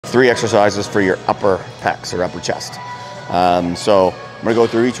3 exercises for your upper pecs or upper chest. So I'm gonna go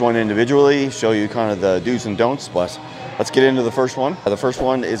through each one individually, show you kind of the do's and don'ts, but let's get into the first one. The first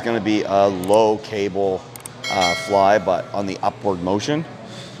one is gonna be a low cable fly, but on the upward motion.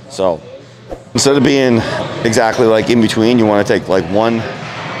 So instead of being exactly like in between, you wanna take like one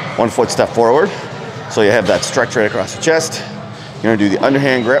foot step forward. So you have that stretch right across the chest. You're gonna do the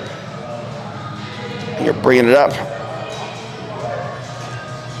underhand grip. And you're bringing it up.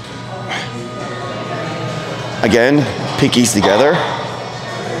 Again, pinkies together.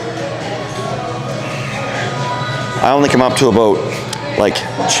 I only come up to about like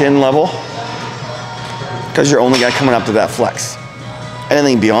chin level because you're only coming up to that flex.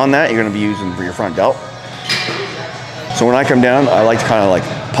 Anything beyond that, you're gonna be using for your front delt. So when I come down, I like to kind of like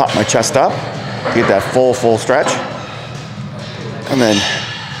pop my chest up to get that full stretch. And then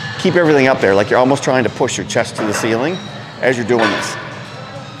keep everything up there, like you're almost trying to push your chest to the ceiling as you're doing this.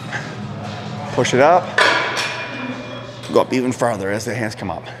 Push it up. Go up even farther as the hands come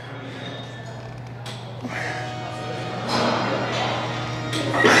up.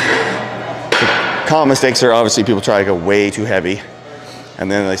 The common mistakes are obviously people try to go way too heavy and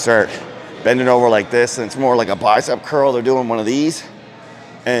then they start bending over like this and it's more like a bicep curl. They're doing one of these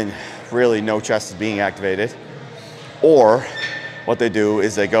and really no chest is being activated. Or what they do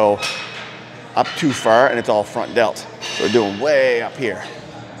is they go up too far and it's all front delt. So they're doing way up here.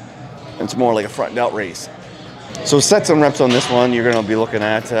 And it's more like a front delt raise. So sets and reps on this one, you're gonna be looking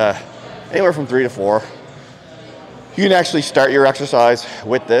at anywhere from 3 to 4. You can actually start your exercise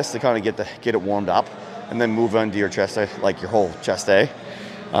with this to kind of get it warmed up and then move on to your chest day, like your whole chest day.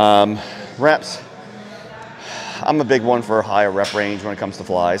 Reps, I'm a big one for higher rep range when it comes to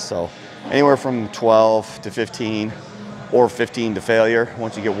flies. So anywhere from 12 to 15 or 15 to failure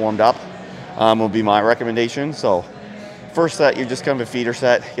once you get warmed up will be my recommendation. So first set, you're just kind of a feeder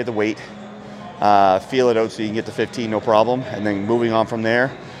set, get the weight. Feel it out so you can get to 15, no problem. And then moving on from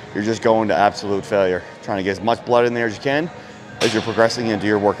there, you're just going to absolute failure. Trying to get as much blood in there as you can as you're progressing into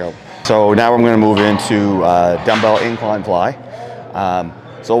your workout. So now I'm gonna move into dumbbell incline fly.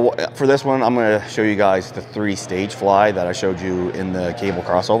 So for this one, I'm gonna show you guys the 3-stage fly that I showed you in the cable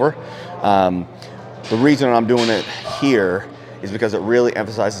crossover. The reason I'm doing it here is because it really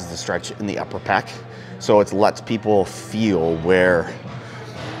emphasizes the stretch in the upper pec. So it lets people feel where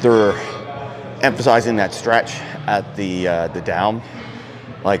they're emphasizing that stretch at the down,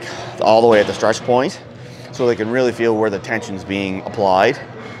 like all the way at the stretch point, so they can really feel where the tension's being applied.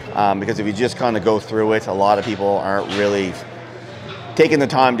 Because if you just kind of go through it, a lot of people aren't really taking the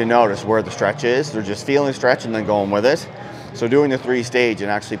time to notice where the stretch is. They're just feeling the stretch and then going with it. So doing the 3-stage and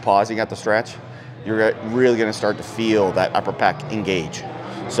actually pausing at the stretch, you're really gonna start to feel that upper pec engage.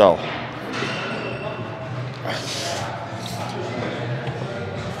 So.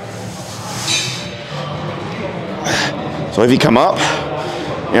 So if you come up,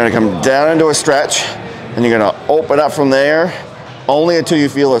 you're gonna come down into a stretch and you're gonna open up from there only until you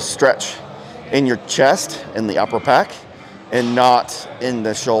feel a stretch in your chest, in the upper pec, and not in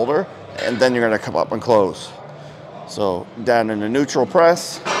the shoulder. And then you're gonna come up and close. So down in the neutral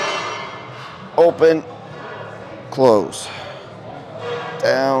press, open, close.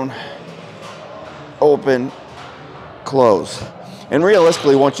 Down, open, close. And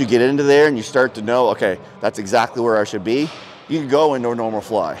realistically, once you get into there and you start to know, okay, that's exactly where I should be, you can go into a normal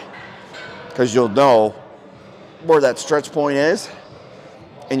fly because you'll know where that stretch point is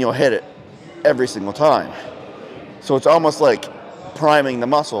and you'll hit it every single time. So it's almost like priming the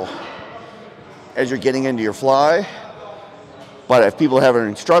muscle as you're getting into your fly. But if people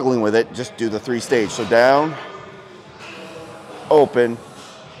are struggling with it, just do the 3-stage. So down, open,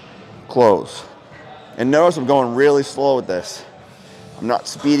 close. And notice I'm going really slow with this. I'm not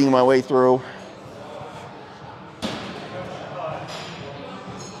speeding my way through.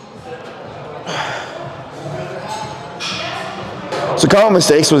 So common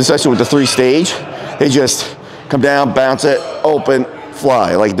mistakes, especially with the 3-stage, they just come down, bounce it, open,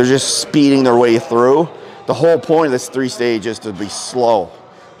 fly. Like they're just speeding their way through. The whole point of this 3-stage is to be slow.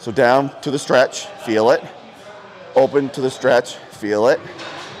 So down to the stretch, feel it. Open to the stretch, feel it.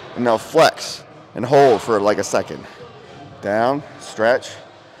 And now flex and hold for like a second. Down, stretch,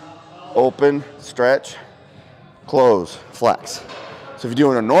 open, stretch, close, flex. So if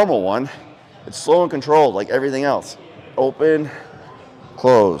you're doing a normal one, it's slow and controlled like everything else. Open,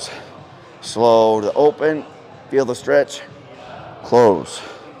 close, slow to open, feel the stretch, close,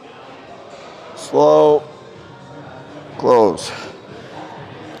 slow, close.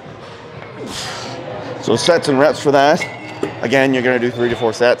 So sets and reps for that. Again, you're gonna do 3 to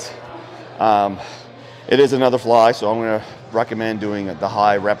 4 sets. It is another fly, so I'm gonna recommend doing the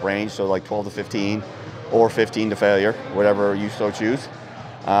high rep range, so like 12 to 15 or 15 to failure, whatever you so choose.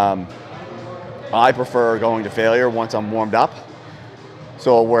 I prefer going to failure once I'm warmed up.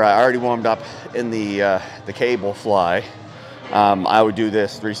 So where I already warmed up in the cable fly, I would do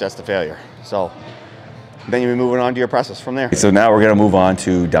this 3 sets to failure. So then you'll be moving on to your presses from there. So now we're gonna move on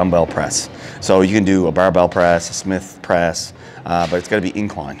to dumbbell press. So you can do a barbell press, a Smith press, but it's gotta be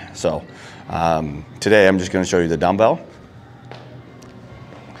incline. So today I'm just gonna show you the dumbbell.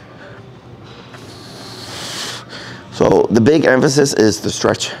 So the big emphasis is the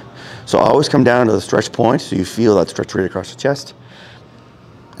stretch. So always come down to the stretch point so you feel that stretch right across the chest,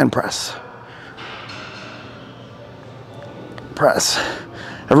 and press. Press.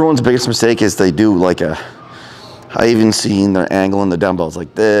 Everyone's biggest mistake is they do like I even seen the angle in the dumbbells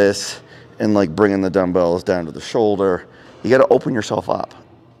like this, and like bringing the dumbbells down to the shoulder. You got to open yourself up.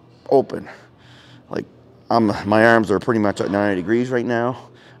 Open. Like my arms are pretty much at 90 degrees right now.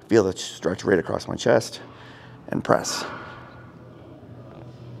 I feel that stretch right across my chest, and press.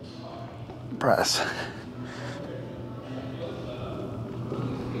 Press.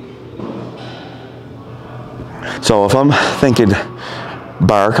 So if I'm thinking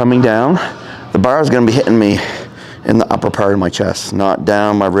bar coming down, the bar is going to be hitting me in the upper part of my chest, not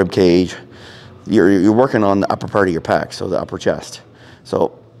down my rib cage. You're working on the upper part of your pec, so the upper chest.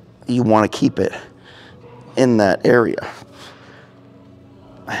 So you want to keep it in that area.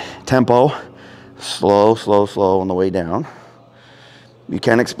 Tempo, slow, slow, slow on the way down. You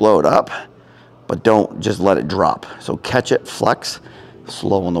can explode up, but don't just let it drop. So catch it, flex,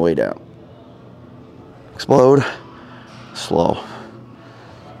 slow on the way down. Explode, slow.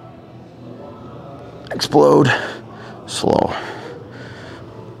 Explode, slow.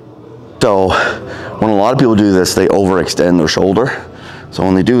 So when a lot of people do this, they overextend their shoulder. So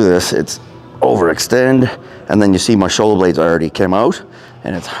when they do this, it's overextend, and then you see my shoulder blades already came out,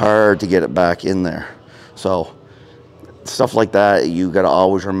 and it's hard to get it back in there. So stuff like that, you gotta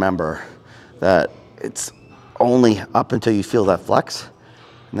always remember that it's only up until you feel that flex,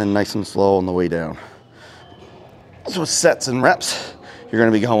 and then nice and slow on the way down. So sets and reps, you're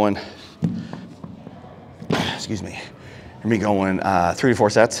gonna be going, excuse me, you're gonna be going 3 to 4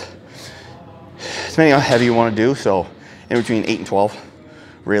 sets, depending on how heavy you wanna do. So in between 8 and 12,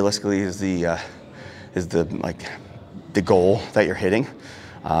 realistically is the goal that you're hitting.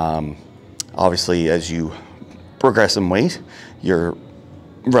 Obviously, as you progress in weight, your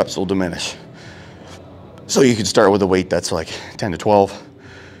reps will diminish. So you can start with a weight that's like 10 to 12.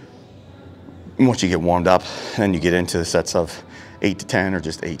 And once you get warmed up, then you get into the sets of 8 to 10 or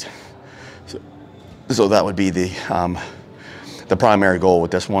just 8. So that would be the primary goal with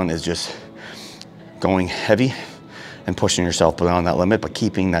this one, is just going heavy and pushing yourself beyond that limit, but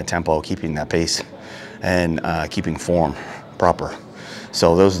keeping that tempo, keeping that pace, and keeping form proper.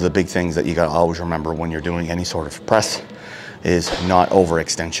 So those are the big things that you gotta always remember when you're doing any sort of press, is not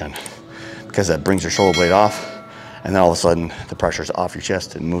overextension, because that brings your shoulder blade off, and then all of a sudden the pressure's off your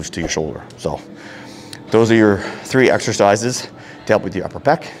chest and moves to your shoulder. So those are your 3 exercises to help with your upper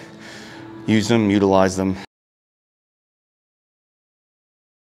pec. Use them, utilize them.